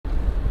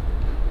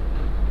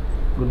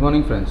Good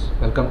morning friends,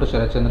 welcome to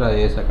Sarat Chandra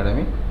IAS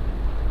Academy,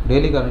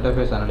 daily current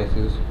affairs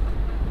analysis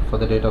for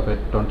the date of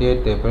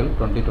 28th April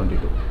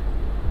 2022.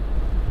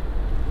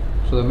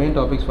 So the main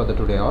topics for the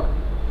today are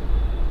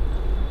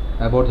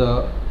about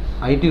the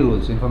IT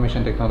rules,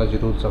 information technology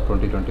rules of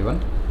 2021,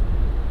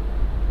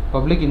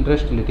 public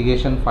interest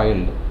litigation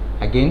filed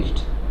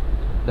against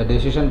the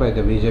decision by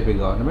the BJP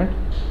government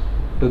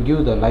to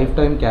give the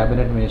lifetime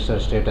cabinet minister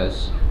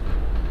status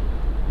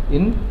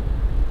in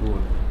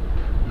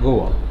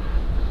Goa.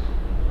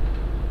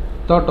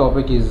 Third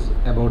topic is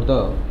about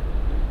the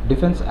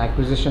Defense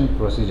Acquisition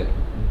Procedure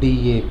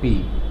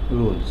DAP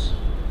rules.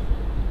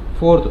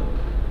 Fourth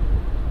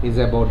is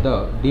about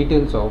the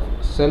details of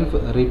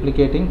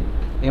self-replicating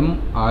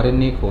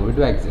M-RNA COVID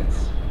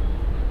vaccines.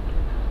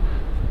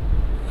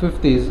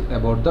 Fifth is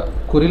about the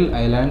Kuril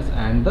Islands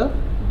and the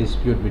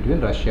dispute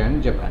between Russia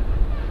and Japan.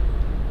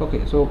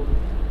 Okay, so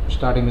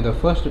starting with the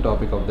first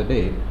topic of the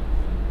day,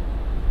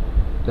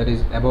 that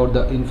is about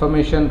the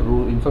information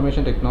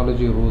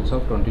technology rules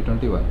of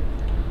 2021.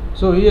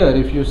 So here,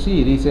 if you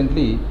see,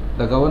 recently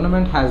the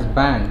government has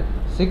banned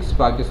 6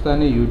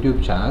 Pakistani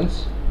YouTube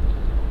channels,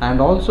 and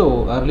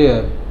also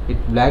earlier it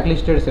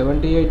blacklisted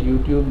 78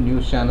 YouTube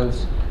news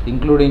channels,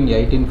 including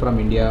 18 from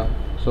India.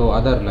 So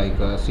other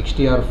like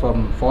 60 are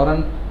from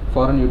foreign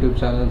YouTube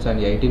channels and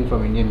 18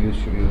 from Indian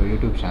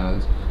YouTube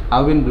channels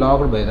have been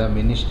blocked by the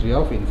Ministry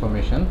of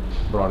Information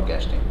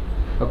Broadcasting.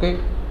 Okay,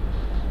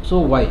 so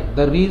why?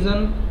 The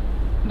reason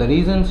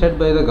said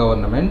by the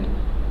government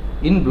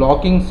in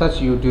blocking such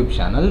YouTube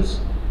channels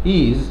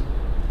is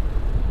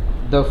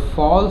the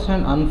false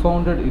and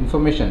unfounded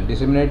information,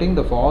 disseminating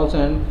the false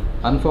and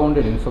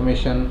unfounded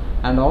information,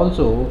 and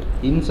also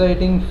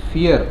inciting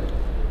fear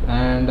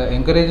and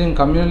encouraging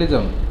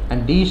communalism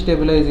and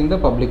destabilizing the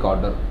public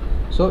order.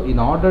 So in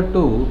order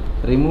to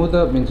remove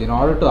in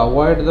order to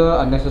avoid the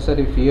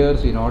unnecessary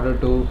fears, in order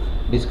to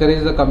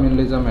discourage the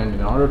communalism, and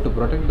in order to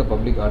protect the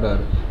public order,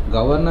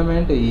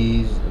 government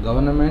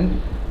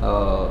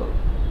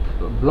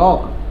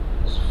blocked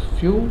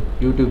few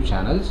YouTube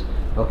channels.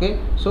 Okay,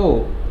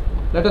 so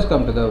let us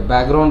come to the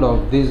background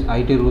of these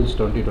IT rules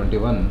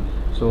 2021.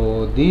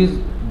 So these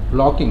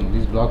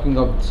blocking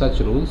of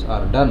such rules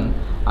are done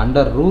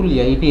under Rule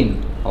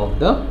 18 of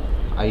the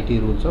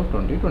IT rules of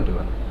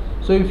 2021.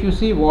 So if you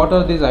see what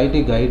are these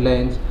IT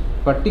guidelines,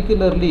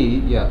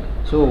 particularly,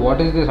 so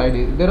what is this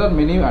IT? There are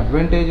many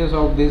advantages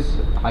of these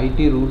IT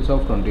rules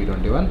of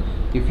 2021.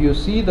 If you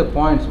see the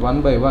points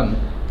one by one,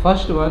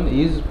 first one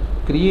is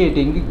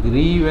creating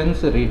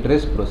grievance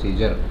redress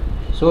procedure.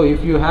 So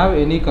if you have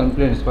any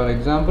complaints, for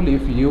example,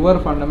 if your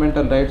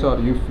fundamental rights or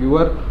if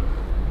your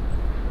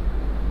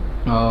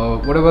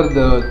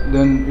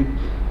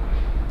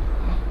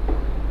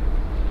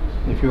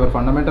if your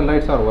fundamental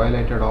rights are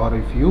violated, or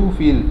if you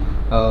feel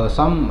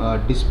some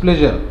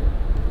displeasure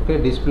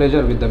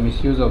with the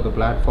misuse of the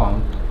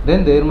platform,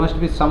 then there must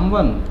be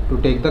someone to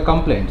take the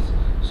complaints.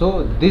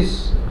 So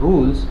these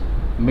rules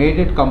made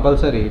it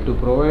compulsory to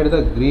provide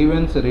the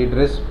grievance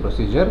redress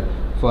procedure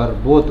for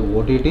both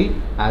OTT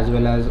as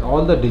well as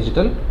all the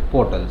digital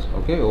portals.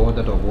 Okay, over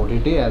the top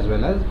OTT as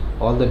well as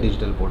all the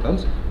digital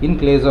portals in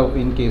case of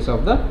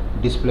the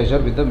displeasure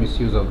with the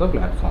misuse of the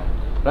platform,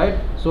 right?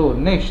 So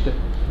next,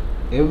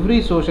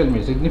 every social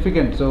media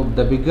significant, so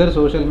the bigger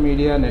social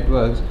media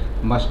networks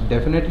must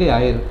definitely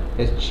hire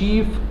a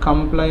chief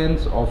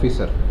compliance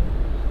officer.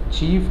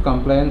 Chief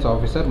compliance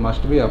officer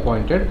must be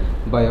appointed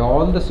by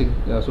all the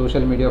social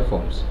media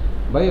firms,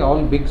 by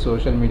all big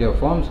social media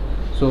firms.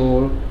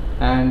 So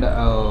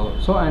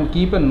and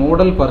keep a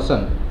nodal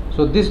person.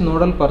 So this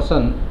nodal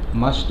person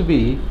must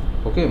be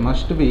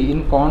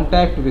in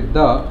contact with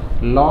the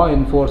law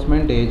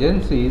enforcement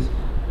agencies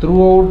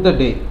throughout the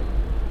day,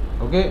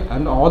 okay,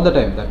 and all the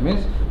time. That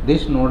means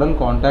this nodal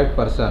contact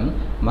person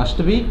must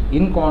be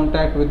in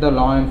contact with the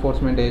law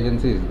enforcement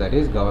agencies, that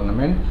is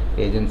government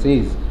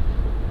agencies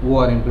who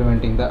are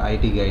implementing the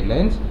IT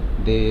guidelines.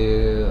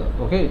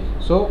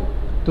 So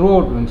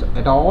throughout, means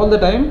at all the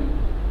time,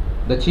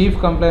 the chief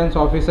compliance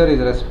officer is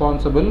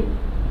responsible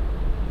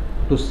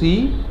to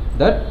see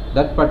that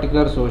that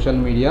particular social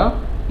media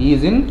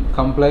is in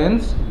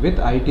compliance with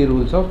IT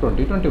rules of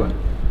 2021.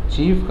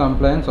 Chief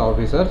compliance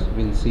officers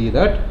will see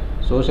that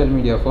social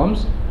media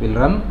firms will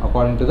run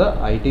according to the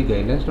IT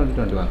guidelines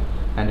 2021,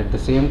 and at the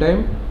same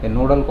time a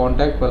nodal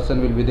contact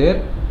person will be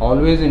there,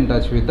 always in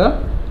touch with the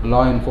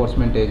law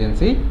enforcement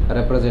agency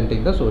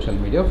representing the social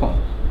media firm.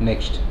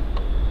 Next,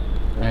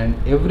 and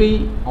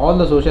all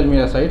the social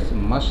media sites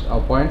must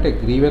appoint a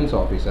grievance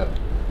officer.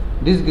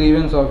 These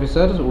grievance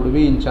officers would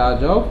be in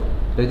charge of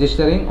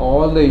registering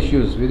all the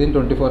issues within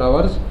 24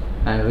 hours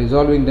and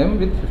resolving them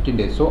with 15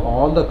 days. So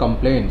all the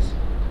complaints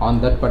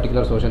on that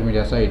particular social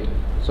media site,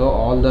 so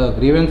all the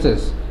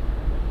grievances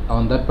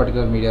on that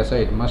particular media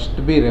site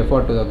must be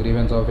referred to the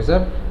grievance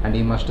officer, and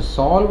he must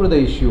solve the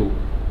issue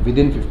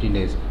within 15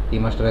 days. He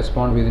must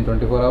respond within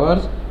 24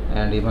 hours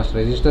and he must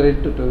register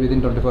it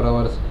within 24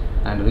 hours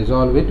and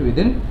resolve it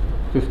within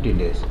 15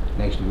 days.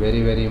 Next,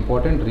 very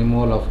important,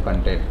 removal of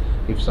content.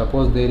 If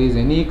suppose there is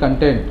any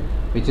content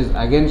which is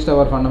against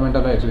our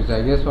fundamental rights, which is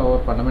against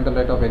our fundamental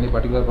right of any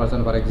particular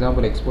person, for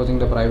example exposing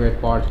the private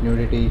parts,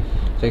 nudity,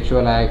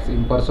 sexual acts,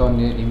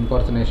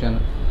 impersonation,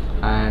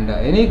 and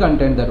any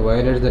content that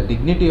violates the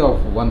dignity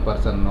of one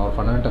person or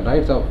fundamental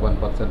rights of one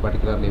person,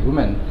 particularly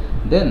women,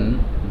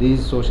 then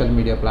these social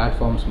media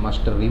platforms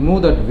must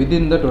remove that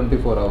within the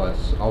 24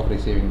 hours of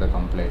receiving the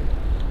complaint.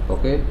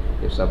 Okay,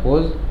 if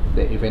suppose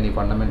if any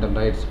fundamental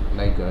rights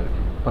like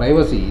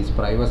privacy is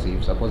privacy,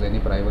 if suppose any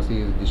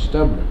privacy is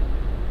disturbed,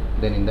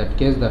 then in that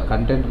case the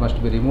content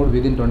must be removed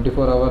within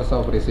 24 hours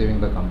of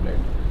receiving the complaint.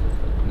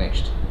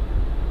 Next,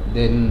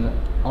 then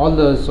all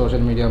the social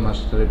media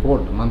must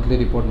report, monthly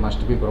report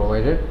must be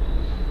provided,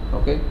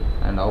 okay,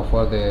 and how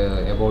far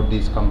about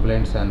these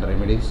complaints and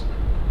remedies.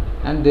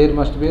 And there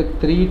must be a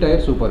three-tier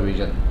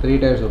supervision.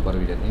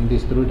 In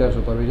this three-tier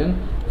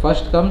supervision,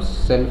 first comes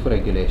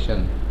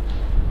self-regulation.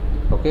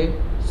 Okay,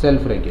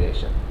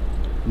 self-regulation.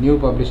 New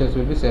publishers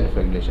will be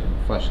self-regulation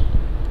first.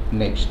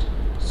 Next,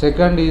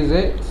 second is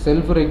a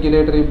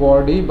self-regulatory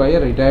body by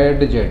a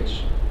retired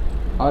judge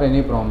or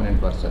any prominent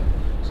person.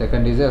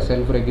 Second is a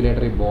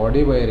self-regulatory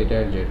body by a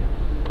retired judge.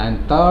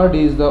 And third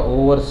is the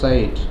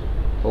oversight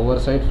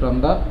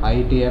from the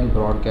IT and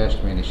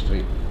Broadcast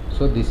Ministry.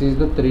 So this is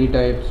the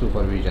three-type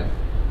supervision.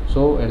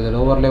 So at the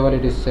lower level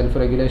it is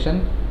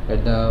self-regulation,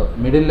 at the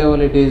middle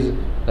level it is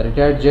a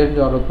retired judge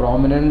or a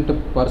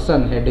prominent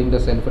person heading the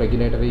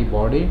self-regulatory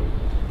body,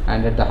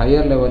 and at the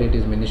higher level it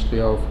is Ministry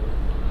of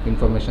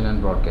Information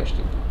and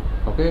Broadcasting.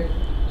 Okay,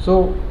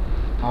 so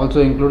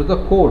also includes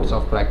the codes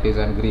of practice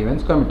and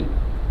grievance committee,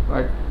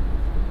 right?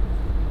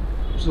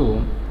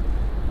 So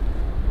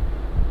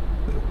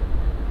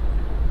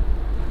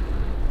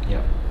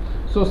yeah,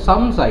 so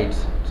some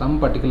sites, some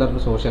particular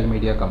social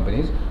media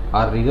companies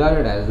are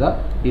regarded as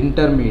the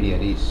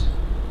intermediaries.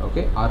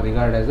 Okay, are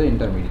regarded as the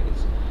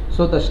intermediaries.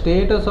 So the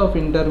status of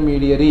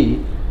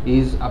intermediary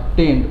is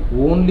obtained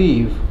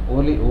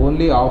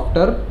only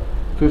after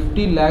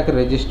 50 lakh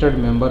registered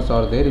members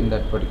are there in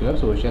that particular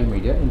social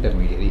media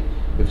intermediary.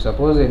 If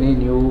suppose any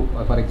new,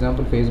 for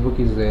example Facebook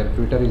is there,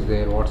 Twitter is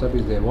there, WhatsApp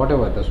is there,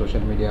 whatever the social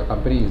media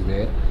company is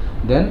there,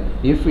 then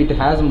if it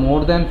has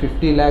more than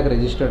 50 lakh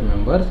registered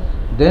members,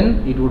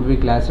 then it would be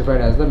classified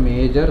as the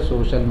major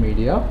social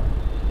media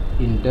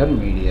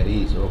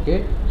intermediaries.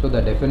 Okay, so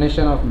the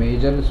definition of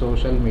major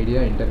social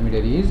media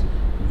intermediary is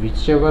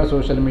whichever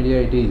social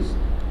media it is,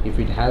 if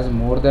it has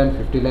more than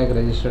 50 lakh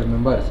registered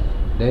members,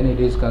 then it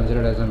is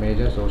considered as a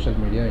major social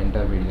media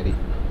intermediary.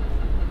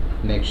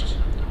 Next,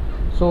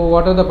 so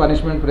what are the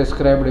punishment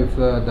prescribed if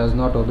does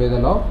not obey the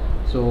law?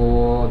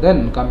 So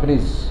then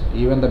companies,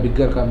 even the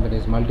bigger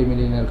companies,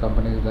 multi-millionaire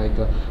companies like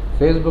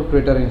Facebook,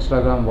 Twitter,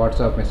 Instagram,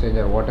 WhatsApp,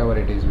 Messenger, whatever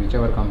it is,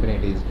 whichever company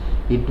it is,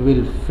 it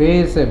will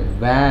face a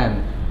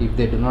ban if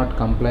they do not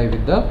comply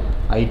with the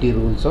IT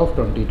rules of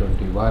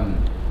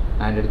 2021.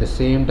 And at the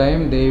same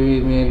time they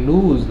may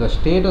lose the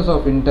status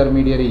of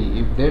intermediary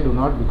if they do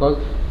not, because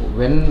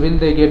when will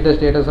they get the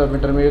status of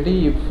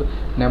intermediary?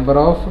 If number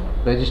of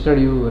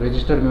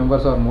registered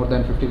members are more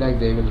than 50 lakh,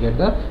 they will get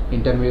the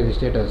intermediary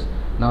status.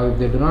 Now if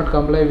they do not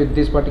comply with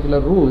these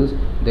particular rules,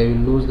 they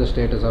will lose the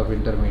status of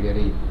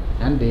intermediary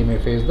and they may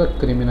face the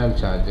criminal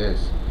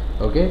charges.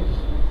 Okay,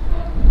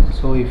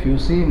 so if you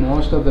see,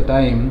 most of the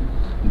time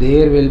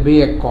there will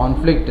be a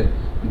conflict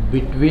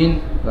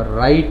between the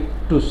right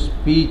to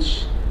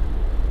speech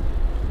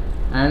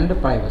and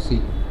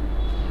privacy.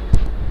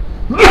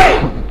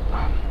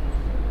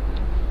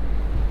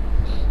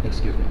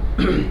 Excuse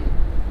me.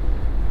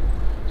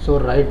 So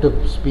right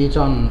to speech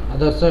on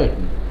other side,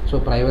 so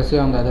privacy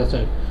on the other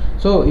side.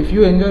 So if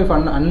you enjoy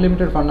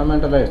unlimited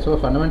fundamental rights, so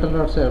fundamental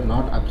rights are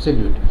not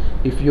absolute.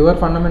 If your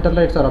fundamental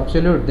rights are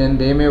absolute, then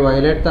they may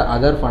violate the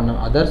others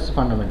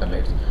fundamental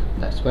rights.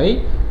 That's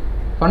why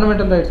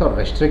fundamental rights are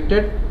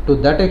restricted to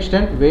that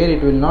extent where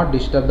it will not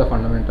disturb the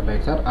fundamental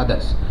rights or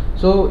others.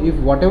 So if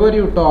whatever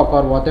you talk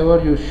or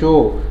whatever you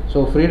show,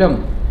 so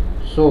freedom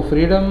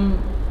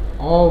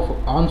of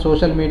on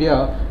social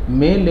media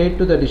may lead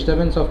to the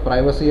disturbance of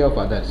privacy of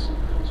others,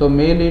 so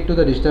may lead to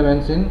the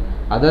disturbance in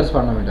others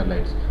fundamental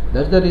rights.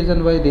 That's the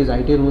reason why these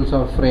IT rules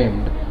are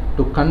framed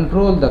to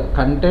control the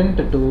content,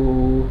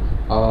 to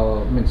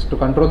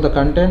control the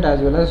content as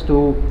well as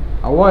to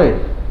avoid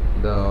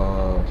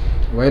the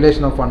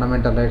violation of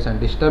fundamental rights and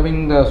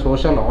disturbing the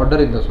social order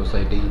in the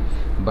society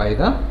by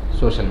the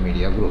social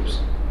media groups.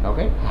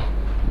 Okay,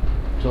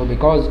 so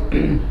because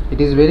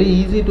it is very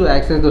easy to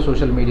access the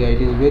social media,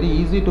 it is very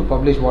easy to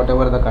publish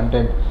whatever the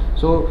content.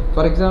 So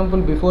for example,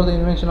 before the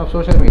invention of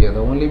social media, the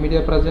only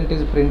media present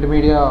is print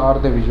media or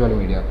the visual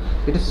media.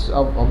 It is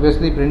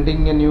obviously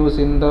printing a news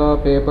in the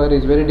paper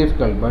is very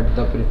difficult, but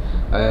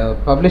the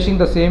publishing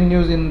the same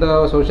news in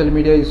the social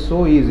media is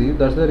so easy.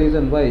 That's the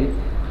reason why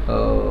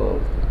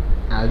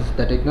as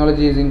the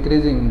technology is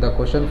increasing, the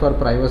question for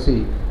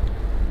privacy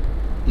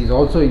is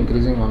also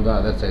increasing on the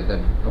other side.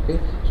 Then okay,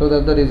 so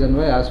that's the reason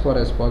why as far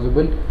as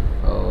possible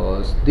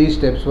these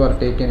steps were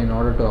taken in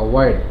order to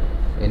avoid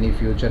any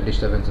future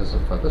disturbances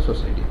for the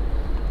society.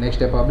 Next,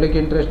 a public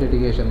interest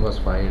litigation was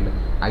filed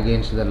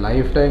against the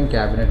lifetime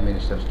cabinet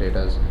minister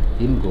status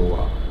in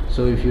Goa.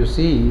 So if you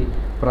see,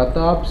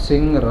 Pratap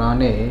Singh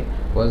Rane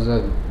was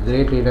a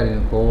great leader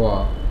in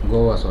Goa.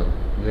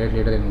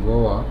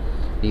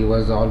 He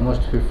was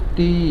almost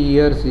 50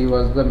 years he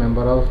was the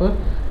member of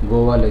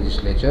Goa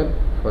legislature.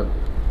 For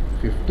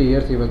 50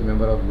 years he was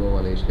member of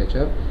Goa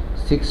legislature.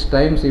 6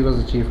 times he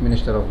was the chief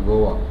minister of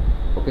Goa.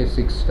 Okay,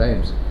 6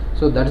 times.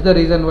 So that's the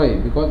reason why,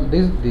 because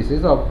this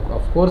is of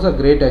course a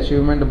great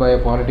achievement by a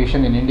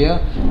politician in India.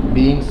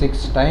 Being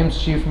 6 times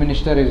chief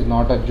minister is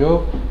not a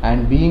joke,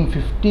 and being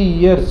 50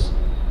 years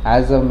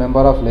as a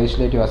member of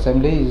legislative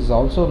assembly is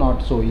also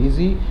not so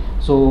easy.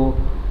 So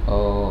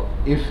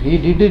if he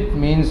did it,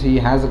 means he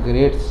has a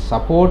great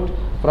support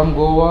from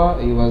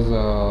Goa. He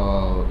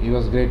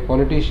was great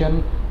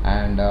politician,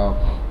 and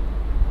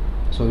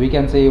so we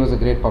can say he was a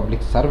great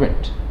public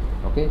servant.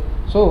 Okay,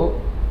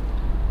 so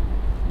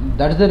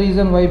that's the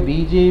reason why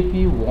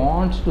BJP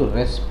wants to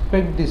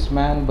respect this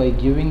man by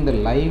giving the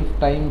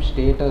lifetime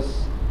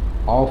status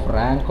of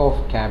rank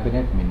of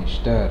cabinet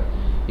minister.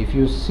 If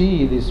you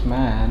see this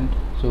man,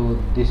 so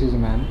this is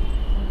man,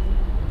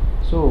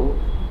 so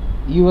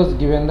he was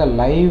given the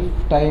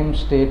lifetime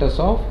status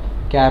of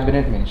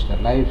cabinet minister.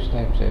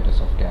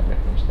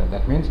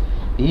 That means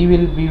he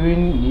will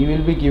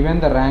be given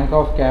the rank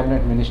of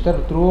cabinet minister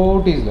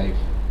throughout his life.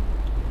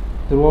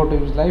 He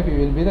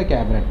will be the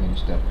cabinet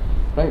minister.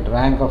 Right,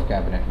 rank of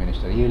cabinet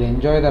minister. He will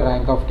enjoy the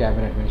rank of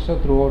cabinet minister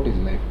throughout his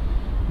life.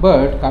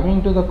 But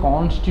coming to the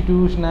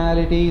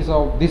constitutionalities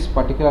of this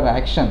particular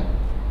action,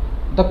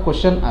 the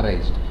question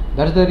arises.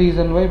 That's the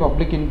reason why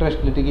public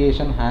interest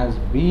litigation has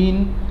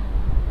been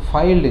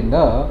filed in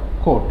the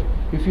court.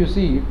 If you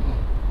see,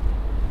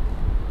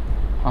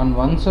 on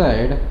one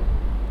side,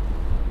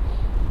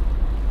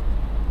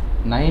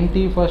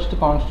 91st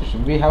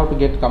Constitution, we have to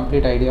get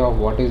complete idea of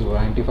what is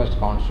 91st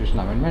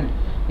Constitutional Amendment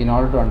in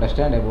order to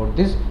understand about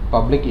this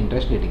public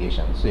interest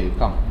litigation. So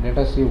come, let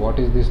us see what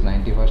is this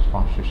 91st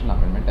Constitutional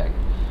Amendment Act.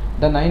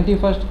 The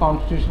 91st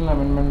Constitutional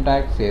Amendment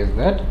Act says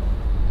that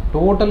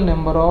total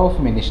number of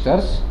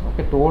ministers,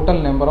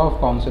 total number of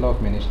Council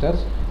of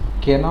Ministers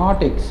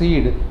cannot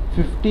exceed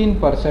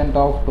 15%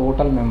 of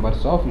total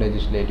members of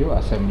Legislative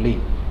Assembly.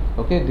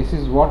 Okay, this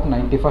is what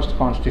 91st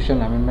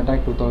Constitutional Amendment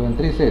Act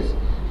 2003 says.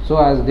 So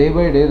as day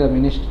by day the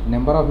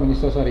number of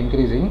ministers are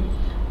increasing,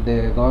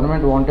 the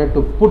government wanted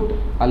to put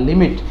a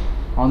limit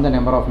on the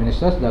number of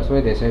ministers. That's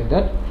why they said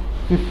that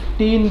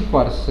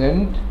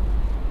 15%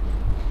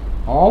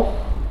 of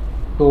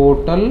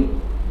total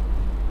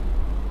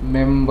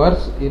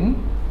members in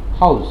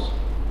house,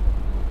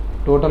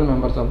 total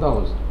members of the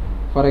house.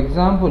 For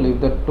example,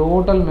 if the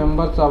total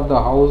members of the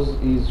house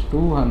is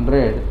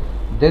 200,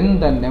 then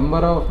the number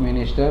of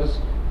ministers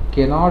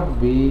cannot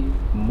be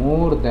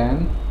more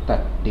than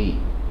 30.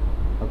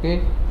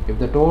 Okay, if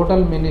the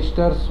total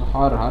ministers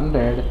are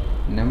 100,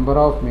 number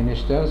of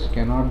ministers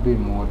cannot be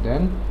more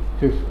than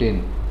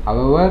 15.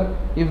 However,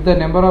 if the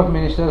number of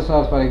ministers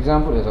are, for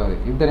example,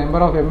 if the number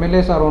of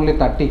MLAs are only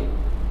 30,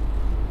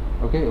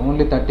 okay,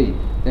 only 30,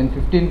 then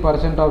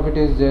 15% of it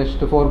is just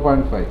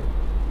 4.5.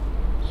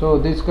 So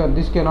this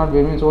cannot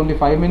be, means only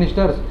 5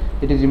 ministers.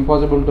 It is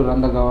impossible to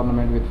run the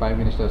government with 5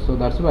 ministers. So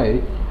that's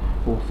why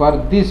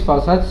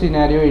for such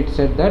scenario it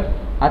said that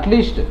at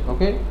least,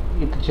 okay,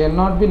 it shall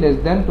not be less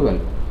than 12.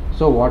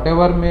 So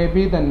whatever may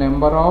be the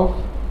number of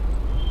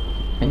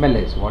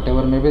MLAs,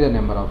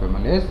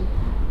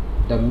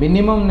 the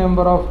minimum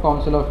number of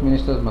Council of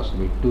Ministers must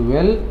be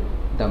 12.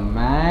 The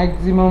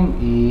maximum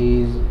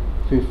is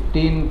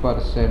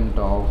 15%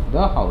 of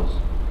the house.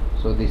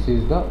 So this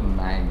is the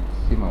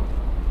maximum.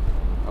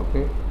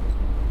 Okay,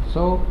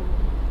 so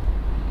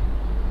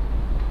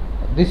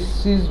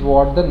this is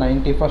what the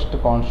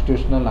 91st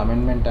Constitutional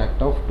Amendment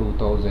Act of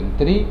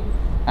 2003,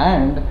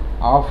 and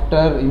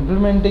after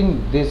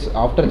implementing this,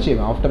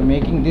 after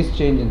making this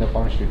change in the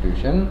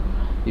constitution,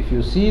 if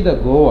you see the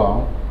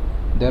Goa,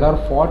 there are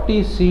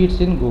 40 seats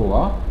in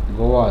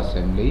Goa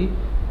Assembly.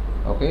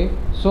 Okay,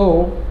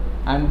 so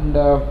and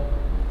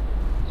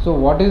so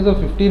what is the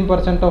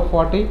 15% of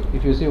 40?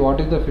 If you see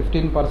what is the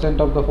 15%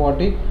 of the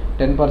 40,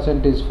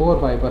 10% is 4,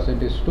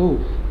 5% is 2,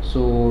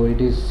 so it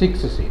is 6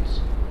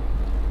 seats.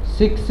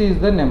 6 is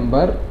the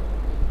number.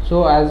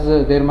 So as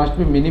there must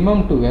be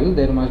minimum 12,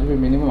 there must be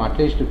minimum at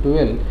least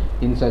 12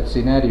 in such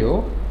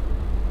scenario.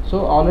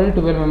 So already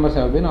 12 members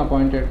have been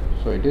appointed,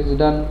 so it is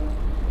done.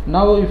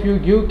 Now if you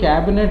give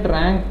cabinet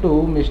rank to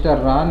Mr.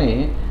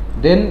 Rane,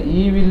 then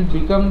he will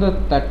become the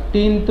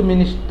 13th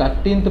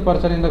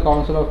person in the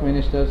Council of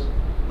Ministers,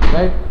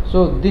 right?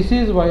 So this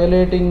is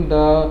violating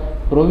the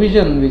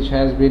provision which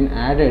has been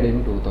added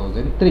in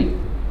 2003.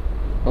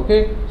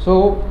 Okay,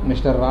 so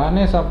Mr.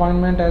 Rane's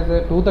appointment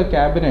to the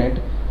cabinet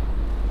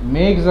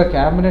makes the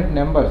cabinet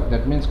members,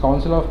 that means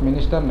Council of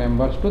Minister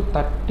members, to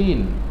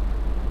 13.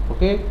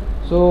 Okay,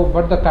 so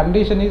but the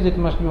condition is it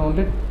must be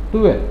only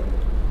 12.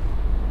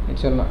 It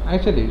shall not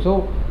actually.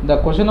 So the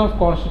question of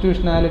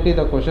constitutionality,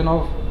 the question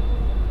of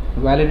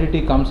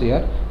validity comes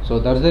here. So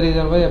that's the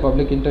reason why a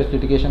public interest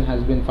litigation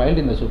has been filed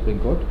in the Supreme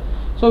Court.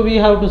 So we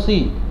have to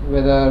see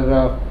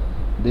whether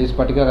this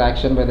particular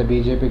action by the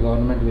BJP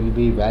government will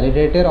be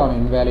validated or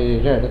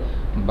invalidated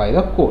by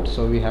the court.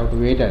 So we have to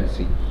wait and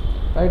see,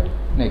 right?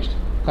 Next,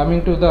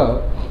 coming to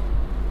the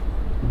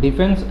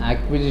defense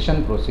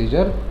acquisition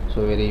procedure.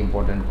 So very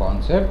important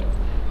concept.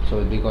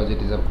 So because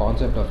it is a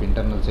concept of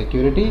internal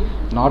security,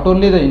 not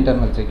only the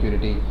internal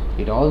security,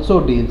 it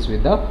also deals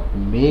with the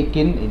Make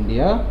in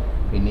India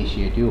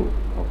initiative.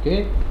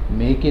 Okay,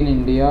 Make in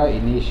India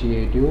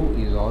initiative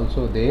is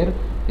also there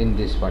in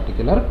this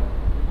particular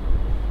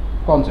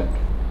concept.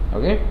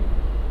 Okay,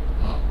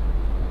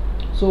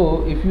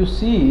 so if you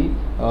see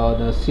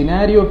the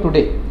scenario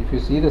today,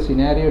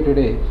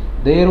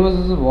 there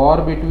was a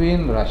war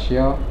between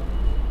Russia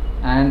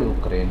and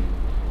Ukraine.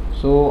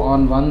 So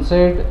on one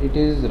side it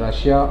is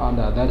Russia, on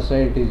the other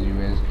side it is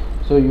US.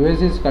 So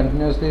US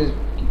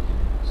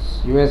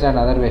and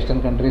other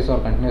Western countries are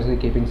continuously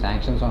keeping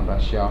sanctions on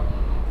Russia.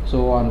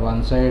 So on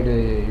one side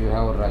you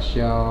have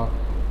Russia,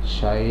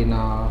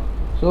 China.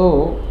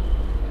 So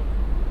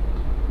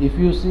if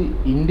you see,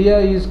 India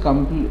is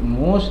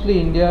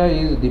mostly India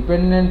is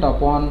dependent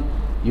upon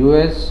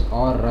US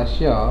or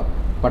Russia,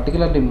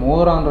 particularly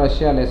more on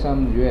Russia, less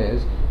on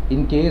US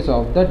in case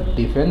of the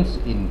defense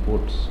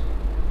inputs.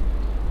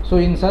 So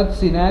in such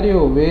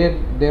scenario where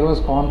there was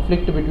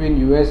conflict between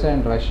US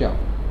and Russia,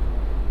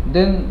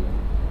 then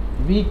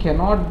we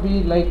cannot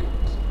be like,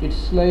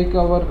 it's like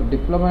our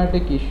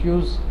diplomatic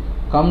issues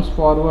comes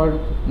forward.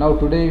 Now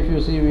today if you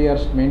see, we are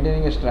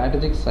maintaining a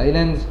strategic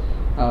silence,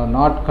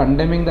 not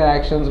condemning the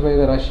actions by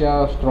the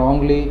Russia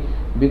strongly,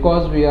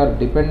 because we are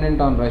dependent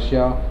on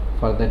Russia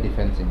for the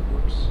defense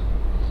inputs.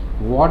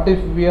 What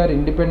if we are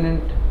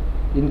independent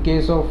in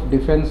case of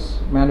defense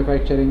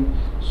manufacturing?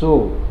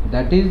 So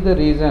that is the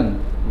reason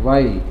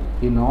why,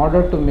 in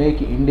order to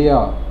make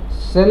India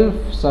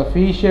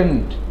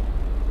self-sufficient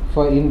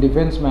in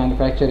defense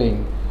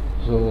manufacturing,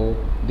 so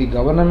the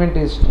government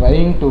is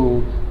trying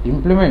to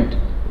implement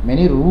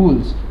many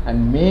rules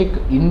and make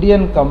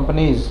Indian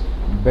companies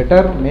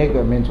better,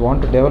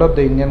 want to develop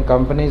the Indian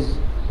companies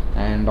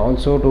and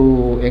also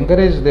to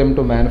encourage them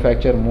to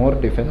manufacture more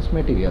defense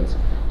materials.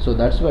 So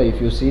that's why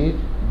if you see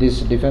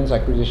this defense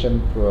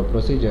acquisition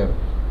procedure,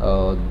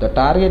 the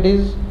target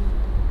is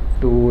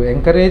to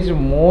encourage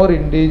more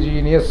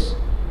indigenous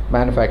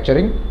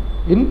manufacturing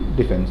in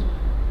defense.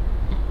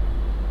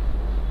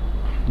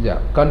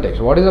 Yeah,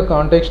 context. What is the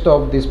context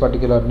of this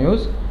particular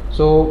news?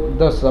 So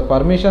the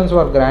permissions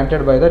were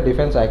granted by the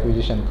Defense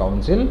Acquisition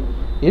Council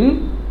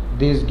in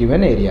these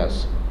given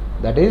areas.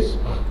 That is,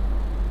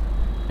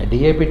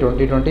 DAP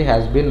 2020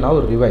 has been now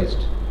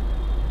revised.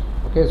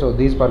 Okay, so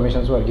these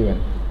permissions were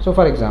given. So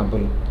for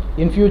example,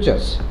 in future,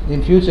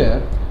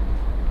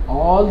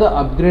 all the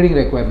upgrading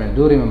requirements,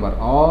 do remember,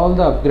 all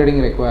the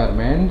upgrading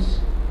requirements,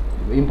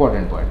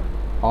 important point,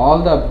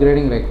 all the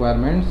upgrading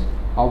requirements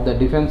of the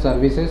defense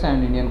services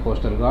and Indian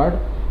Coastal Guard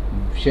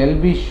shall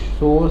be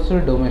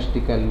sourced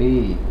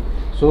domestically.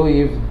 So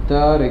if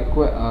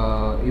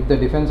the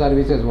defense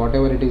services,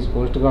 whatever it is,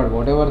 Coast Guard,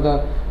 whatever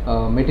the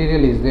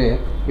material is there,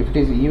 if it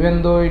is,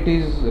 even though it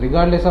is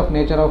regardless of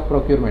nature of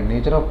procurement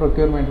means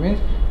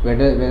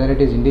whether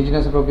it is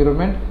indigenous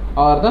procurement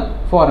or the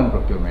foreign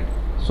procurement.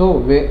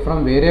 So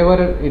from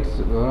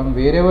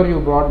wherever you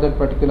brought that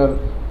particular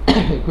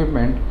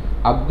equipment,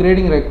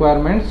 upgrading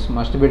requirements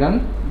must be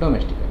done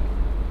domestically.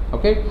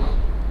 Okay,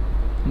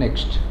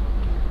 next.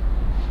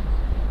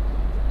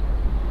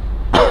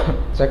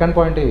 Second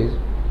point is,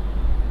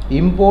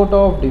 import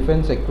of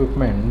defense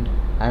equipment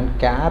and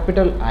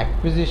capital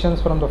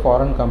acquisitions from the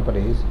foreign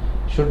companies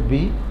should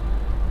be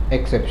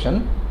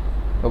exception.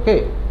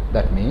 Okay,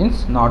 that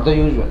means not the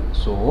usual.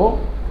 So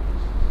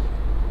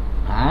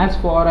as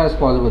far as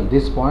possible,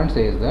 this point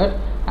says that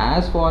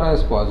as far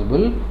as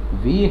possible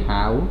we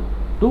have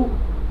to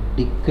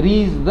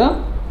decrease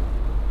the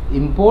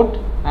import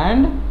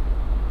and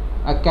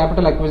a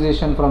capital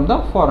acquisition from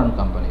the foreign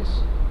companies.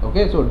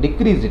 Okay, so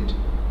decrease it.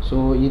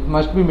 So it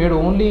must be made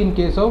only in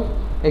case of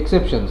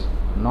exceptions,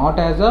 not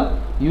as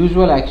a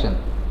usual action.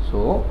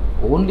 So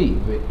only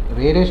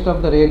rarest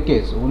of the rare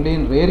case, only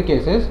in rare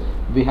cases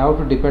we have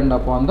to depend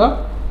upon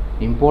the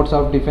imports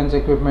of defense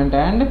equipment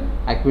and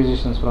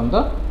acquisitions from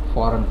the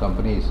foreign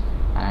companies,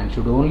 and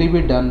should only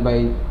be done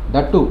by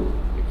that too.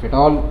 If at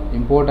all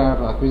import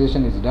or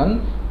acquisition is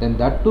done, then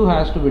that too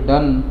has to be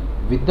done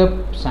with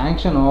the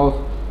sanction of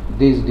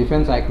this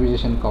Defense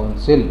Acquisition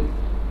Council,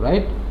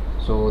 right?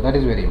 So that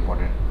is very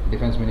important.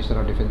 Defense Minister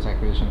or Defense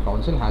Acquisition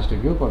Council has to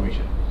give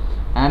permission.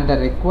 And the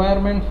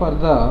requirement for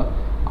the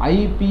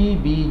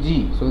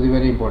IPBG, so the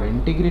very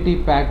important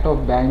Integrity Pact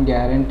of Bank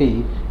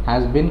Guarantee,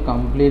 has been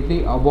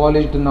completely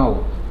abolished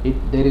now.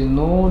 There is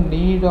no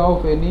need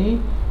of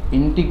any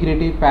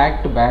Integrity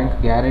Pact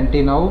Bank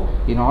Guarantee now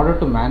in order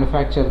to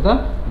manufacture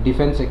the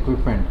defense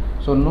equipment.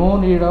 So no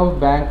need of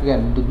bank,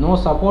 no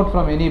support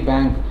from any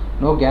bank,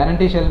 no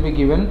guarantee shall be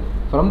given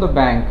from the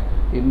bank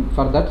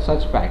for that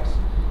such pacts.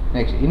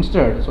 Next,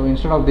 instead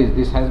of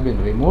this has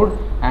been removed,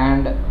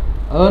 and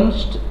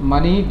earnest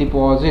money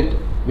deposit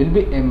will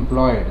be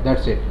employed.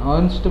 That's it.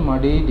 Earnest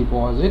money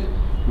deposit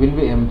will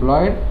be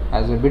employed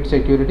as a bid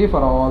security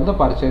for all the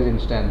purchase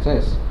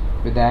instances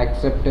with the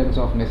acceptance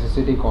of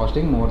necessity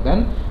costing more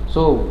than.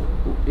 So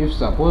if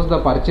suppose the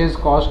purchase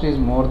cost is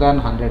more than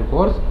 100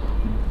 crores,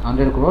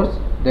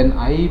 then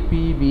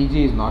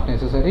IPBG is not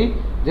necessary,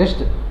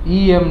 just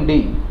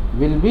EMD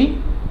will be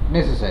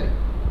necessary.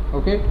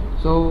 Okay,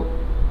 so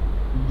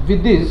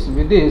with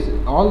this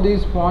all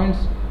these points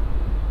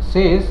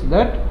says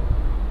that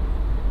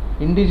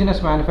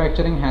indigenous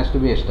manufacturing has to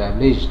be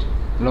established,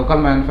 local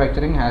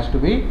manufacturing has to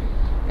be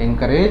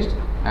encouraged,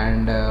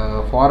 and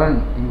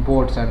foreign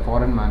imports and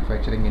foreign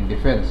manufacturing in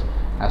defense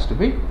has to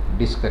be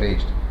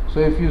discouraged. So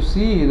if you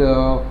see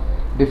the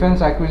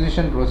defense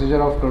acquisition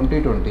procedure of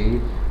 2020,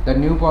 the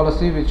new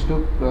policy which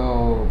took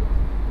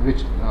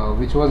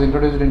which was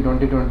introduced in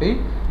 2020,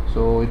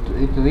 so it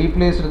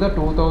replaced the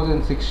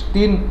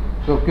 2016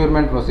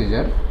 procurement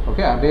procedure.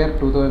 Okay, earlier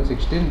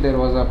 2016 there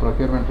was a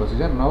procurement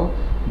procedure. Now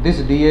this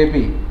DAP,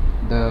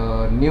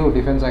 the new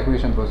defense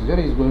acquisition procedure,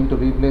 is going to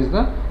replace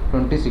the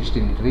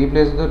 2016. It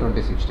replaced the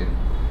 2016.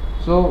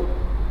 So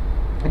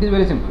it is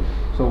very simple.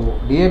 So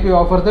DAP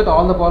offers that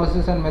all the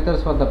policies and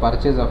methods for the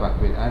purchase of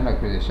and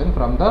acquisition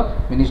from the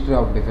Ministry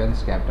of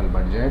Defence capital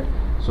budget,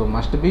 so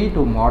must be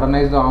to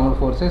modernize the armed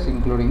forces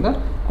including the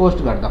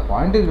Coast Guard. The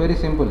point is very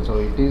simple.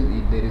 So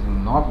there is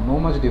no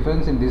much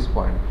difference in this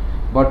point.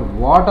 But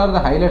what are the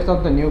highlights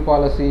of the new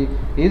policy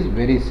is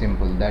very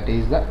simple. That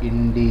is the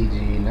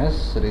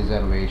indigenous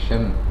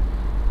reservation.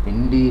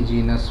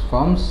 Indigenous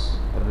firms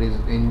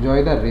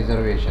enjoy the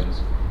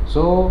reservations.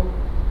 So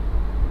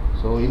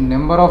in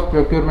number of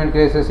procurement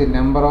cases, in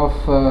number of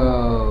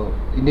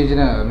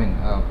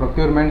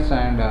procurements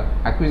and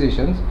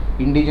acquisitions,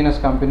 indigenous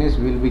companies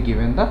will be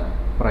given the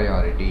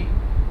priority.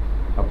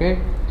 Okay,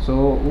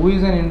 so who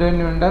is an Indian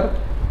vendor?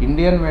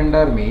 Indian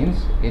vendor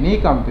means any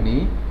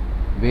company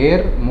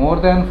where more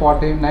than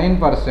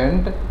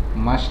 49%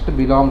 must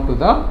belong to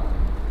the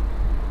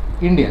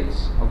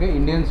Indians. Okay,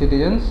 Indian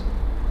citizens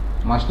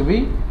must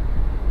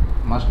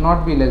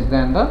not be less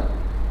than the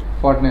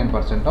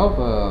 49% of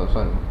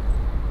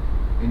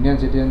Indian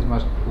citizens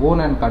must own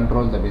and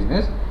control the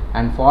business,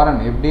 and foreign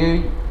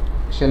FDI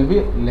shall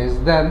be less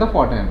than the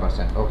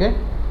 49%. Okay,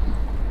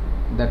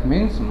 that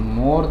means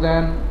more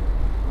than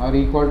or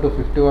equal to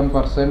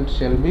 51%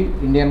 shall be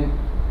Indian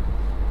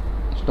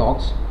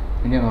stocks,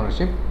 Indian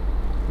ownership.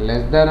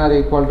 Less than or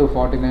equal to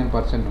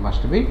 49%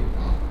 must be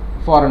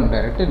foreign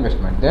direct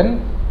investment.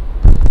 Then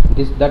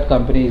that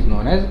company is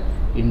known as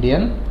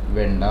Indian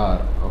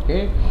vendor.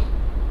 Okay,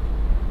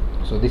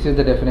 so this is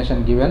the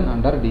definition given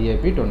under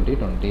DAP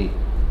 2020,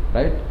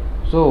 right?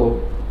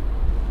 So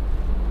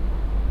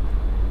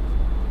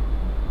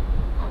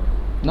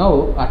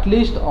now at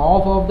least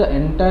half of the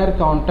entire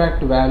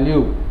contract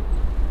value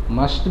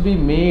must be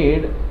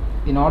made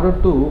in order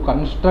to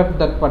construct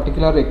that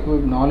particular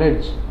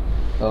knowledge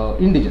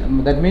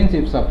indigenous. That means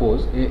if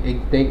suppose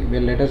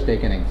let us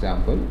take an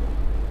example.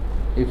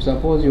 If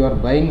suppose you are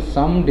buying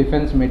some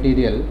defense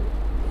material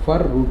for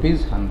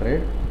rupees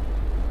 100,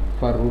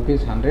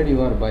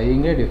 you are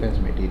buying a defense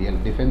material,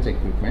 defense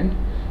equipment.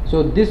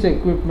 So this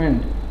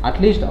equipment, at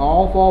least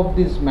half of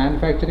this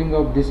manufacturing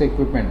of this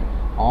equipment,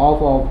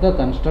 half of the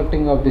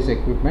constructing of this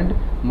equipment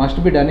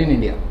must be done in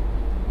India,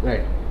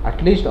 right?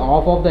 At least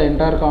half of the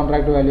entire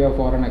contract value of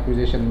foreign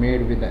acquisition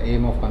made with the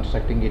aim of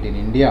constructing it in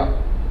India,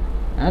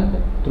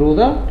 and through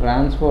the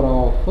transfer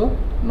of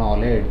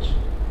knowledge,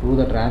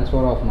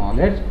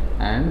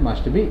 and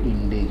must be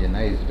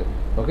indigenized.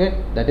 Okay,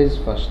 that is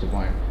first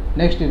point.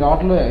 Next, it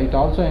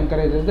also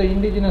encourages the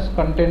indigenous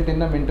content in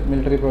the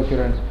military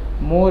procurements.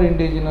 More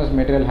indigenous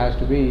material has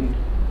to be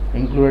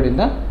included in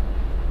the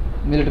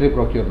military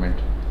procurement.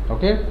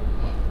 Okay,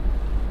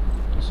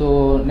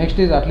 so next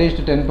is at least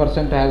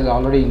 10% has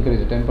already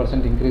increased,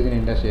 10% increase in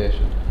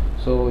industrialization.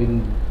 So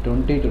in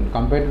 2020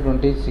 compared to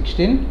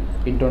 2016,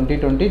 in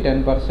 2020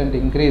 10%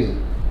 increase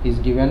is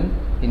given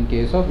in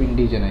case of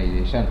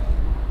indigenization.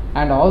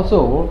 And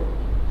also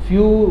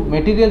few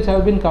materials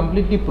have been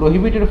completely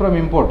prohibited from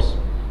imports.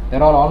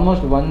 There are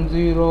almost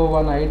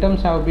 101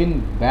 items have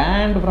been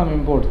banned from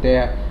imports.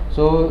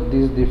 So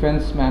these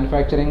defense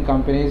manufacturing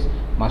companies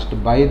must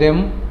buy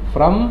them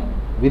from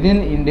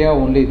within India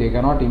only. They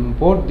cannot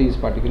import these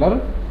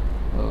particular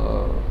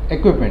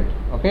equipment.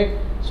 Okay,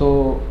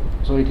 so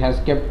it has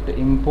kept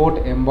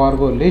import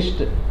embargo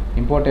list.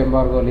 Import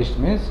embargo list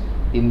means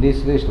in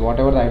this list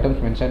whatever the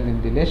items mentioned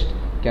in the list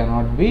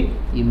cannot be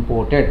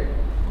imported.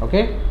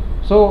 Okay,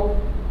 so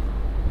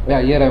yeah,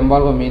 here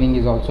embargo meaning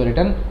is also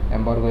written.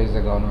 Embargo is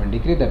a government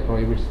decree that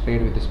prohibits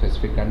trade with a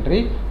specific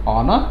country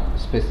on a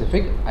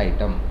specific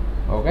item.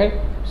 Okay,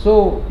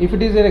 so if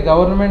it is a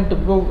government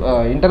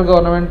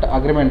intergovernment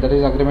agreement, that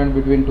is agreement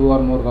between two or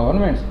more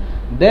governments,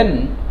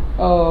 then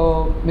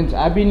means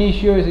ab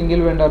initio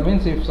single vendor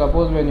means if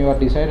suppose when you have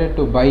decided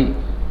to buy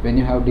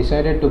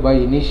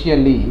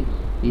initially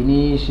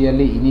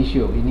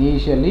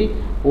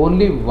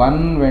only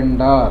one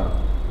vendor.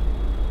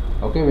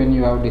 Okay, when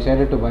you have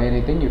decided to buy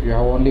anything, if you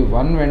have only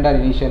one vendor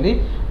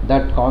initially,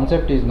 that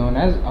concept is known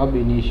as ab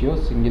initio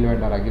single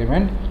vendor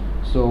agreement.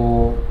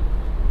 So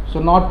So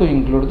not to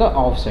include the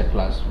offset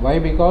clause. Why?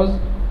 Because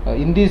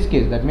in this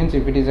case, that means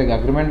if it is an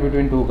agreement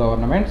between two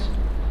governments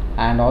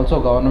and also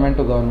government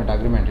to government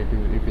agreement, if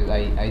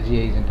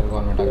IGA is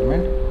intergovernment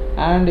agreement,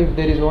 and if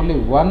there is only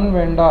one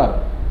vendor,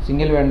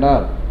 single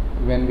vendor,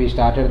 when we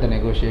started the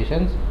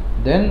negotiations,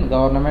 then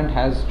government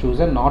has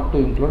chosen not to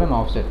include an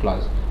offset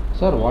clause.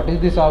 Sir, what is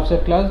this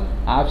offset clause?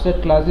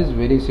 Offset clause is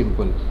very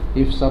simple.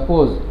 If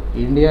suppose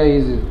India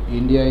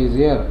is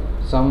here,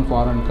 some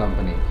foreign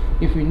company,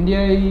 if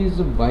India is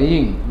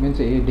buying, means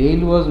a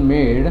deal was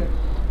made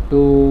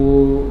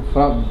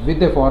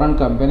with a foreign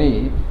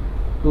company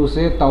to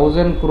say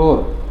 1000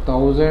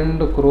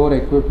 crore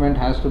equipment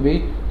has to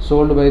be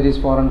sold by this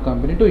foreign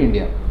company to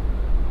India.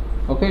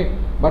 Okay,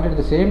 but at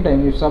the same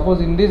time, if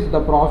suppose in this the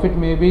profit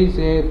may be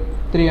say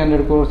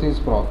 300 crores is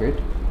profit,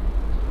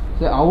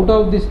 so out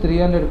of this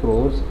 300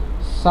 crores,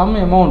 some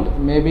amount,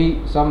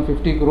 maybe some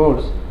 50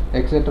 crores,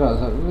 etc.,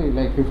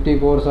 like 50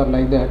 crores or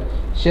like that,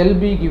 shall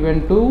be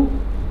given to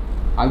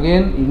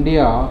again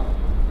India,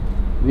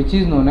 which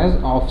is known as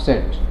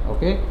offset.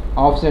 Okay,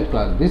 offset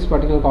clause. This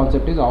particular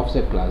concept is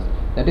offset clause.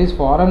 That is,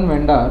 foreign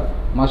vendor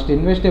must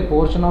invest a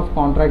portion of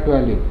contract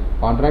value.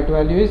 Contract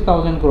value is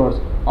 1000 crores,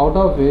 out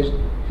of which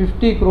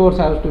 50 crores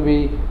has to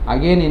be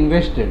again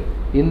invested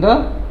in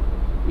the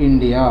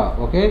India.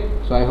 Okay,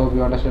 so I hope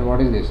you understand what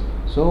is this.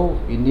 So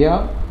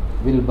India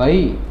will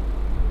buy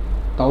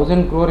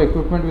 1000 crore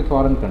equipment with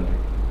foreign country,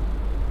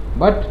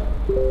 but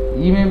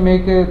he may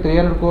make a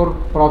 300 crore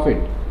profit.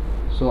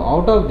 So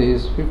out of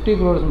this 50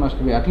 crores must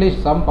be, at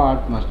least some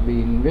part must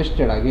be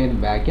invested again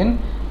back in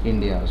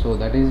India. So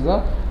that is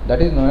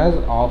known as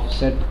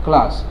offset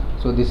clause.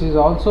 So this is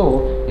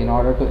also in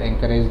order to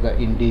encourage the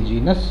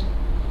indigenous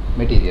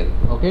material.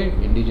 Okay,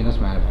 indigenous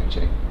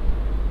manufacturing.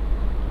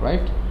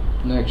 Right.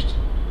 Next.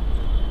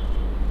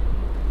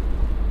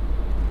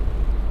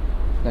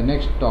 The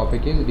next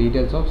topic is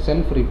details of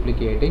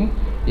self-replicating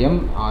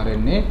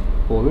mRNA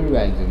COVID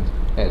vaccines.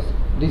 Yes,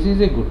 this is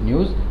a good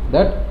news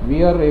that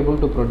we are able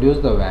to produce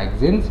the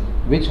vaccines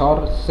which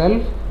are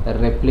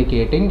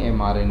self-replicating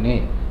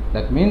mRNA.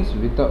 That means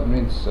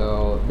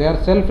they are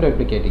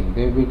self-replicating.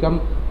 They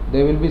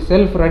will be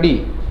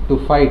self-ready to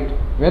fight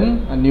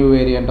when a new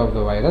variant of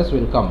the virus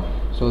will come.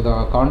 So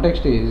the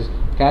context is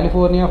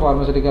California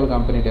pharmaceutical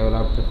company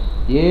developed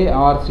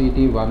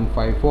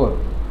ARCT-154.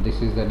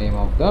 This is the name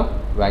of the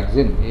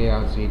vaccine,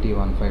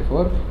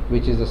 ARCT-154,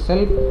 which is a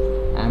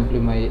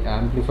self-amplifying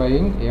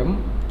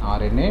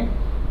mRNA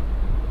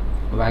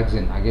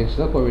vaccine against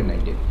the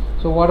COVID-19.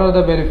 So what are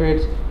the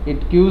benefits?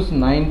 It cures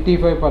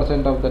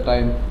 95% of the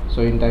time.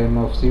 So in time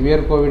of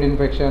severe COVID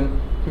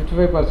infection,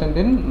 55%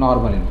 in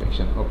normal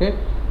infection. Okay,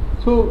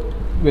 so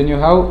when you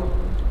have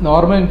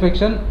normal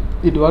infection,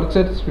 it works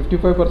at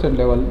 55%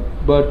 level,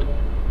 but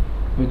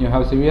when you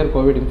have severe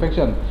COVID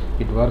infection,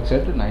 it works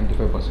at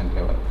 95%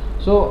 level.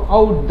 So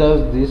how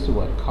does this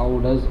work? How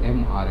does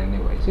mRNA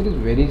work? It is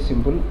very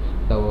simple.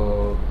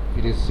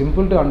 It is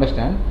simple to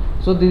understand.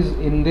 So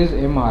in this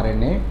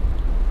mRNA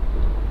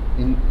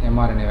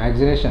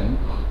vaccination,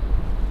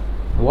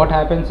 what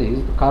happens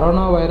is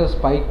coronavirus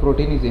spike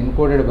protein is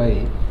encoded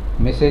by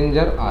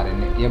messenger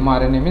RNA.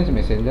 mRNA means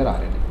messenger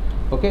RNA.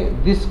 Okay,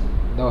 the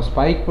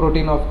spike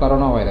protein of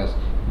coronavirus,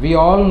 we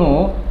all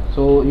know.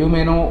 So you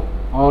may know,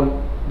 or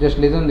just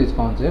listen this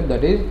concept,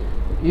 that is,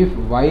 if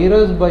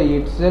virus by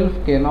itself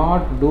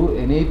cannot do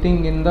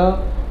anything in the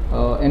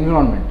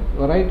environment,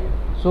 right?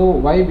 So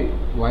why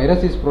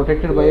virus is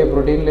protected by a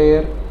protein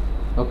layer.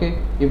 Okay,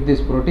 if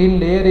this protein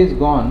layer is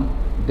gone,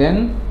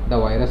 then the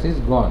virus is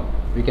gone.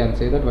 We can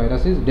say that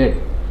virus is dead.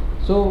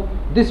 So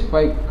this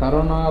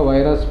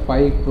coronavirus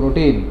spike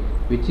protein,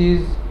 which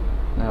is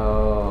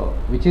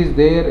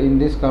there in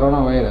this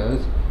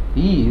coronavirus,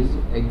 is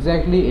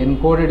exactly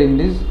encoded in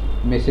this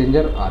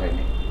messenger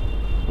RNA.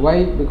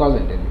 Why?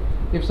 Because I tell you,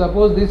 if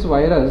suppose this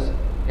virus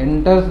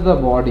enters the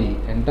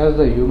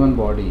human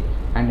body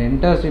and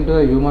enters into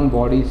the human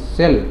body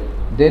cell,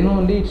 then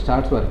only it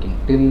starts working.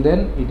 Till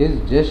then it is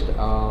just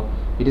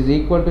it is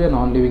equal to a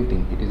non-living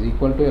thing.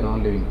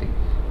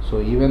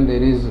 So even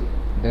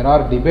there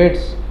are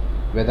debates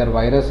whether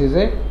virus is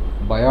a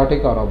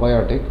biotic or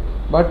abiotic,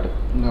 but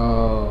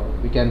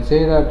we can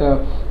say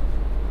that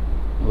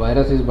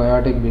virus is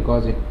biotic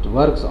because it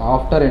works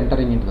after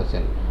entering into the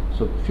cell.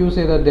 So few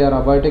say that they are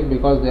abiotic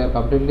because they are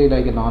completely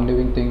like a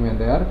non-living thing when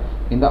they are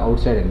in the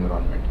outside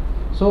environment.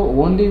 So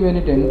only when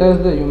it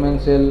enters the human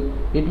cell,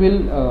 it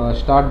will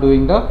start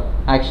doing the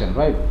action,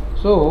 right?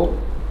 So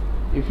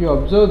if you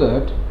observe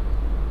that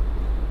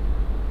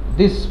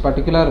this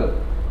particular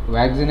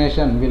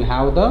vaccination will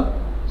have the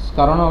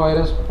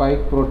coronavirus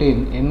spike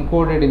protein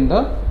encoded in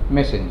the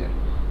messenger.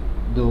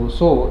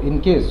 So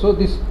in case,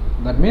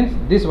 that means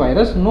this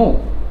virus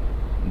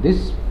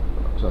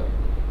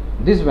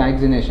this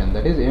vaccination,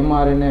 that is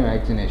mRNA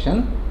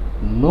vaccination,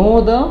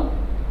 know the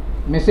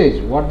message.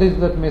 What is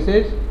that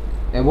message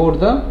about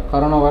the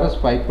coronavirus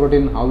spike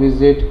protein? How is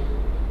it?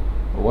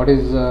 What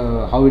is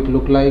how it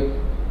look like?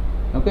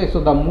 Okay, so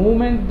the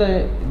moment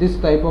this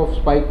type of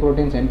spike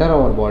proteins enter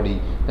our body,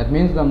 that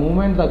means the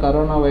moment the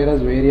coronavirus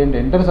variant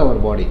enters our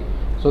body,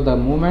 So the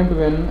moment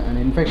when an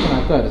infection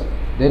occurs,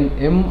 then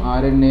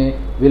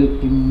mRNA will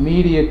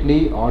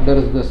immediately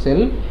orders the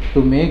cell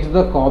to make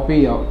the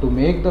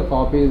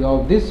copies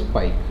of this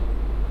spike.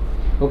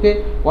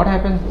 Okay, what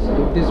happens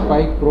if this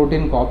spike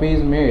protein copy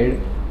is made?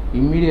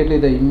 Immediately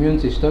the immune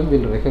system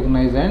will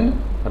recognize and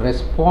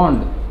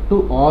respond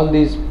to all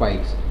these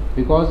spikes,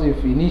 because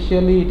if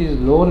initially it is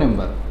low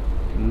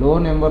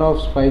number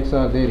of spikes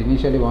are there,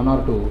 initially 1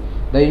 or 2,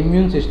 the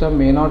immune system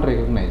may not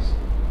recognize.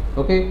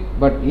 Okay,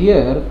 but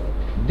here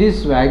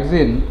this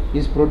vaccine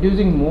is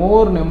producing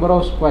more number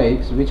of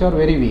spikes which are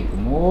very weak.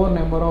 More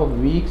number of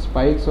weak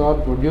spikes are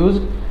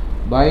produced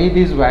by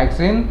this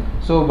vaccine,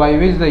 so by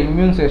which the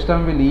immune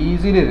system will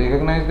easily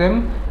recognize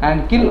them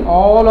and kill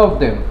all of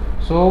them.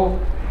 So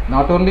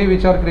not only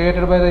which are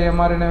created by the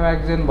mRNA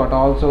vaccine, but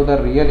also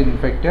the real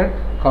infected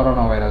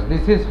coronavirus.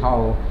 This is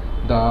how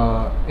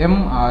the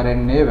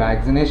mRNA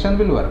vaccination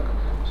will work.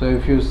 So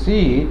if you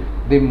see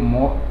the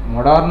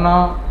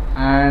Moderna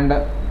and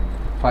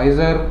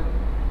Pfizer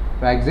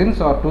vaccines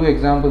are 2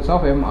 examples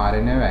of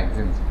mRNA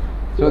vaccines.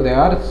 So they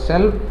are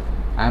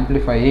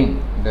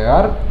self-amplifying. They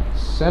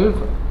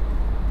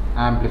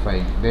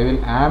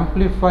will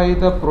amplify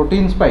the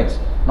protein spikes,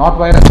 not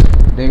virus.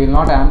 They will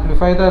not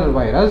amplify the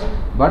virus,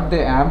 but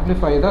they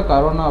amplify the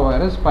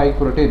coronavirus spike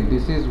protein.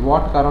 This is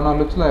what corona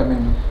looks like. I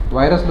mean,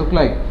 virus look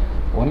like.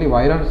 Only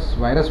virus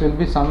will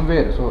be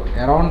somewhere. So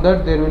around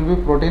that there will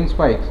be protein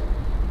spikes.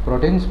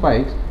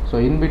 So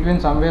in between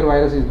somewhere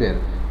virus is there.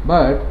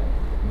 But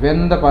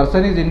when a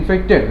person is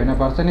infected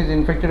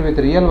with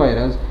real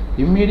virus,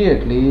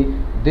 immediately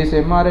this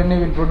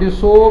mRNA will produce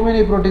so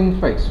many protein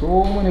spikes.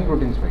 So many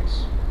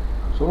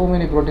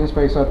protein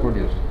spikes are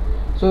produced.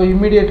 So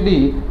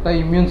immediately the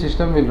immune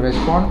system will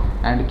respond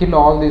and kill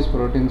all these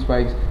protein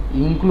spikes,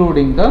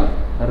 including the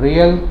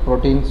real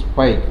protein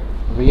spike,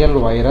 real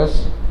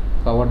virus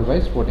covered by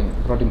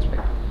protein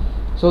spike.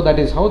 So that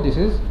is how this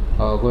is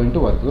going to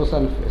work. So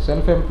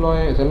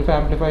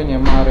self-amplifying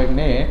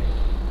mRNA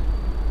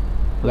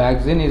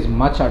vaccine is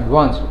much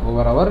advanced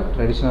over our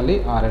traditionally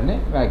RNA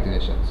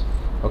vaccinations.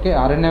 Okay,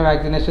 RNA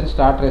vaccination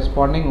start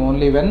responding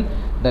only when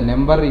the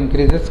number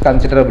increases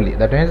considerably.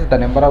 That means the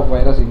number of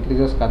virus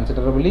increases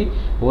considerably,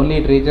 only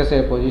it reaches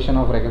a position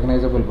of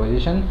recognizable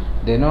position,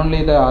 then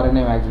only the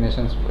RNA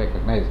vaccinations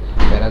recognize.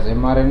 Whereas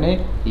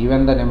mRNA,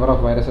 even the number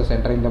of viruses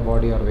entering the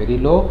body are very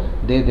low,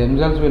 they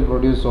themselves will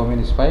produce so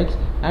many spikes,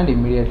 and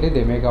immediately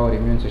they make our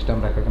immune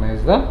system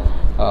recognize the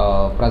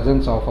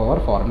presence of our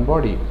foreign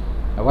body,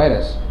 a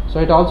virus. So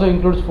it also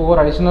includes 4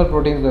 additional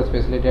proteins that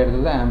facilitate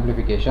the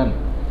amplification,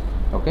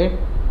 okay,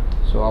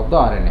 so of the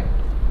RNA,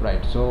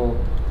 right? So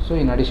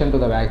in addition to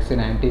the vaccine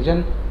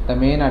antigen, the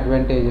main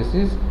advantages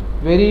is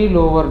very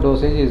lower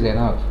dosage is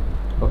enough.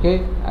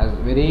 Okay, as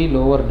very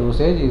lower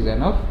dosage is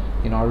enough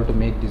in order to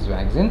make this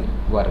vaccine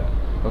work.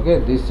 Okay,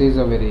 this is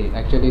a very,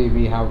 actually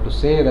we have to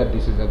say that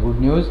this is a good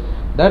news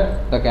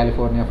that the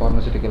California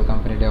pharmaceutical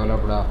company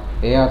developed a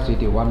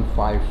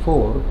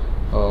ARCT-154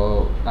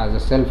 as a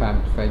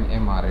self-amplifying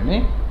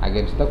mRNA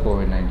against the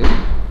COVID-19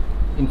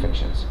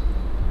 infections.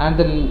 And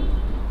the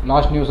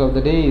last news of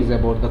the day is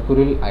about the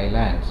Kuril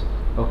Islands.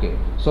 Okay,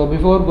 so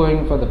before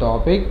going for the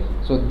topic,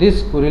 so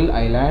this Kuril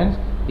Islands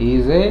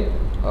is a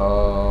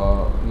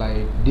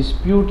like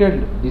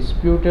disputed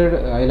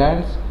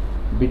islands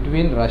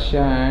between Russia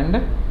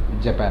and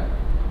Japan.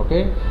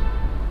 Okay,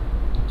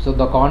 so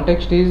the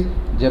context is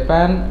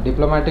Japan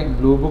diplomatic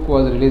blue book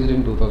was released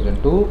in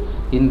 2002.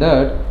 In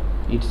that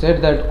it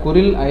said that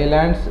Kuril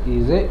Islands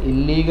is a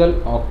illegal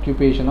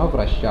occupation of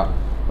Russia.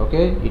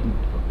 Okay, it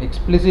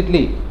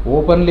explicitly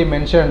openly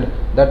mentioned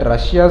that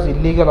Russia's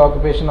illegal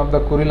occupation of the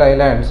Kuril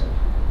Islands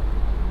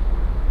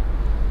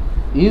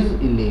is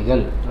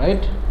illegal,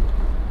 right?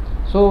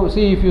 So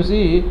see, if you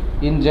see,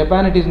 in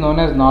Japan it is known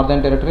as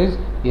Northern Territories,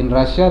 in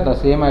Russia the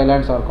same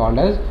islands are called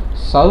as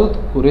South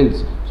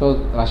Kurils. So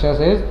Russia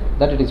says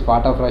that it is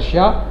part of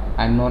Russia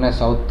and known as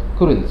South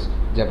Kurils.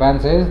 Japan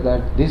says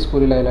that these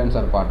Kuril Islands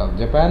are part of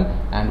Japan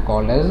and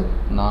called as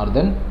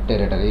Northern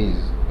Territories.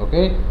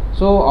 Okay,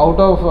 so out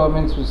of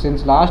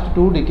since last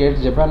 2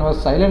 decades Japan was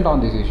silent on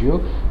this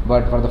issue,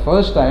 but for the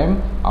first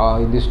time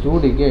in these 2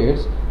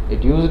 decades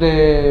it used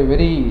a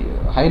very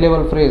high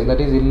level phrase,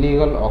 that is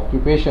illegal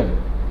occupation,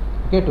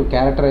 okay, to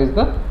characterize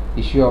the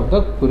issue of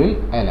the Kuril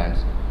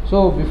Islands.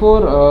 So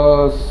before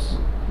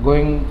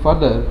going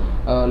further,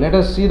 let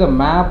us see the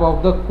map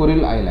of the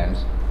Kuril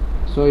Islands.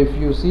 So if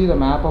you see the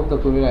map of the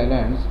Kuril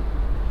Islands,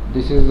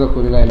 this is the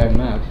Kuril Island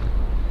map.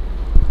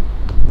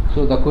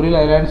 So the Kuril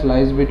Islands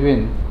lies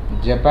between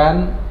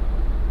Japan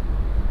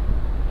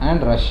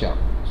and Russia.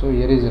 So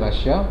here is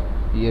Russia,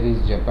 here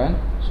is Japan.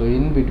 So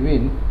in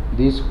between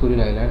these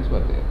Kuril Islands were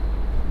there.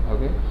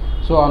 Okay,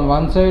 so on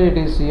one side it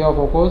is Sea of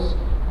Okhotsk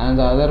and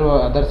the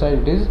other side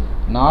it is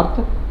North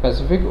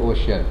Pacific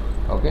Ocean.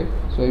 Okay,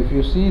 so if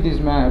you see this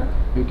map,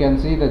 you can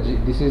see that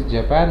this is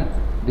Japan,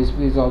 this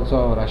is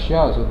also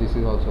Russia, so this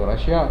is also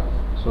Russia.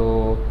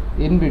 So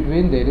in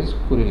between there is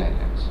Kuril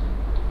Islands.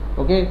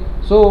 Okay,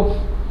 so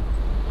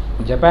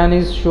Japan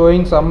is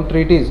showing some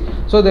treaties.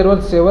 So there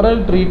were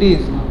several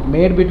treaties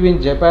made between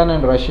Japan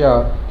and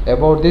Russia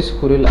about these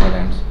Kuril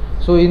Islands.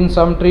 So in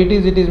some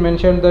treaties it is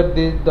mentioned that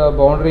the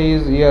boundary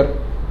is here,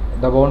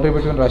 the boundary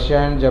between Russia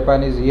and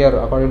Japan is here.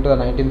 According to the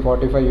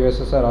 1945,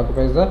 USSR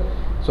occupies the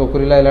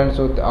Kuril Islands.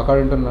 So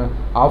according to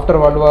after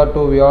World War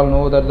II, we all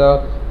know that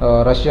the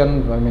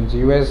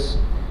US,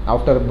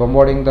 after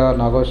bombarding the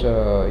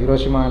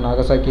Hiroshima and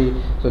Nagasaki,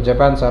 so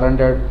Japan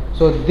surrendered.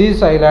 So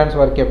these islands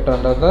were kept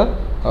under the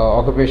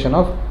occupation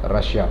of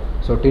Russia.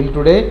 So till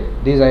today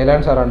these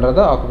islands are under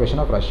the occupation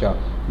of Russia.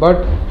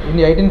 But in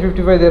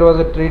 1855 there was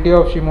a Treaty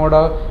of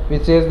Shimoda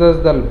which says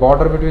that the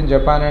border between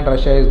Japan and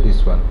Russia is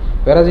this one.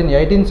 Whereas in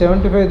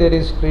 1875 there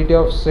is Treaty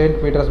of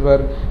St.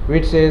 Petersburg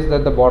which says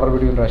that the border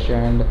between Russia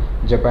and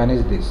Japan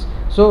is this.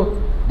 So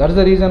that's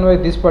the reason why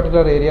this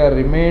particular area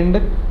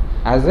remained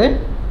as a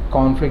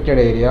conflicted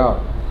area,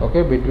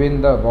 okay,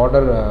 between the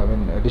border,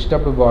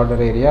 disturbed border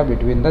area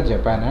between the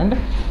Japan and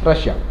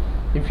Russia.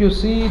 If you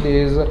see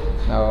this,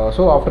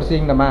 so after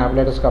seeing the map,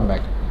 let us come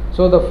back.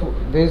 So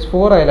these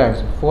four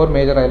islands, four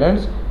major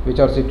islands which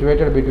are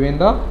situated between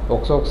the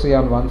Okhotsk Sea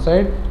on one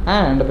side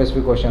and the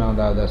Pacific Ocean on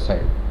the other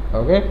side.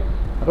 Okay,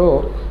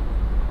 so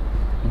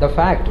the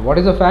fact, what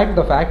is the fact?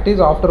 The fact is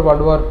after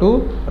World War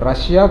II,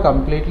 Russia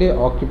completely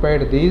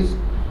occupied these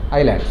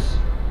islands.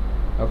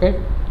 Okay,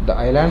 the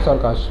islands or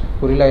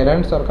Kuril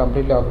Islands are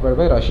completely occupied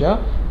by Russia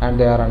and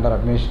they are under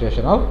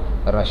administration of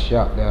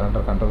Russia, they are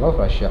under control of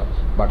Russia.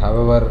 But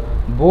however,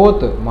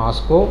 both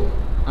Moscow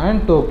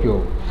and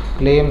Tokyo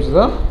claims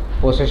the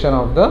possession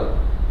of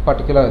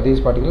these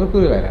particular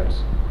Kuril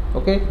Islands.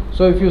 Okay,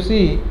 so if you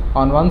see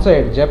on one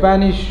side,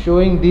 Japan is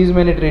showing these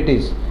many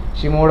treaties.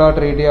 Shimoda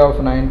Treaty of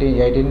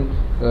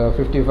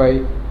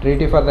 1855,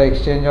 Treaty for the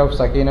exchange of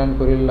Sakhin and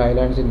Kuril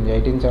Islands in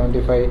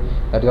 1875,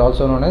 that is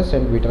also known as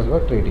St.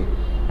 Petersburg Treaty,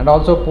 and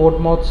also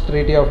Portsmouth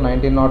Treaty of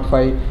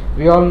 1905.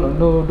 We all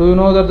know, do you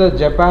know that the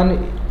Japan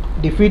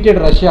defeated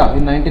Russia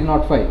in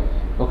 1905?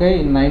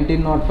 Okay, in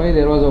 1905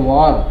 there was a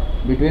war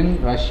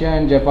between Russia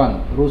and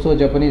Japan,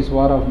 Russo-Japanese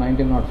War of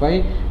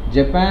 1905.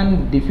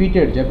 Japan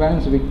defeated,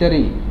 Japan's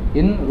victory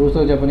in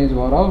Russo-Japanese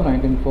War of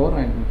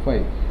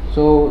 1904-1905.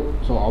 So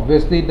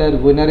obviously the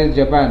winner is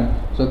Japan.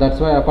 So that's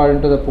why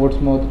according to the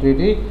Portsmouth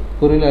Treaty,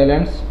 Kuril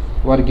Islands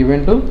were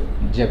given to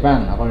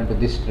Japan according to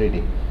this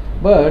treaty.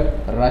 But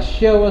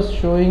Russia was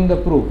showing the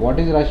proof. What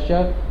is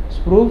Russia's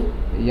proof?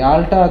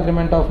 Yalta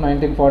Agreement of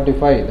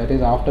 1945, that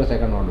is after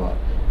Second World War,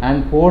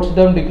 and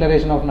Potsdam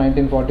Declaration of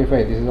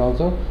 1945, this is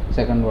also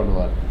Second World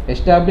War,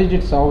 established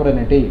its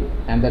sovereignty,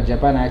 and the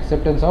Japan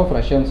acceptance of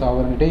Russian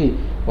sovereignty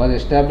was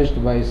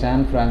established by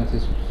San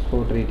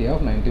Francisco Treaty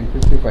of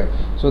 1955.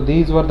 So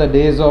these were the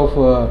days of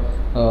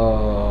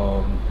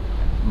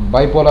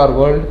bipolar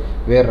world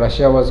where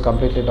Russia was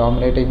completely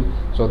dominating.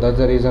 So that's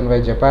the reason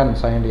why Japan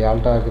signed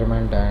Yalta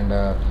Agreement and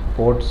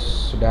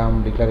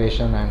Potsdam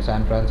Declaration and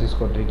San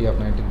Francisco Treaty of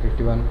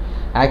 1951,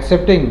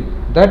 accepting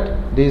that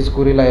these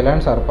Kuril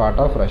Islands are part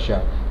of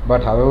Russia.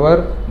 But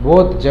however,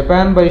 both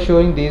Japan by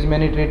showing these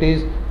many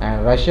treaties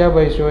and Russia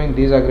by showing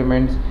these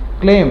agreements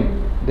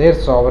claim their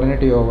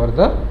sovereignty over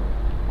the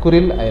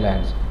Kuril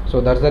Islands.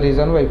 So that's the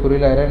reason why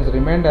Kuril Islands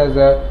remained as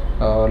a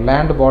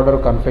land border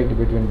conflict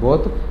between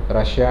both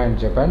Russia and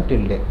Japan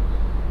till date.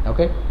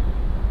 Okay,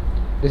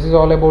 this is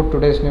all about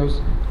today's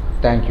news.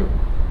 Thank you.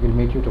 We'll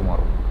meet you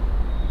tomorrow.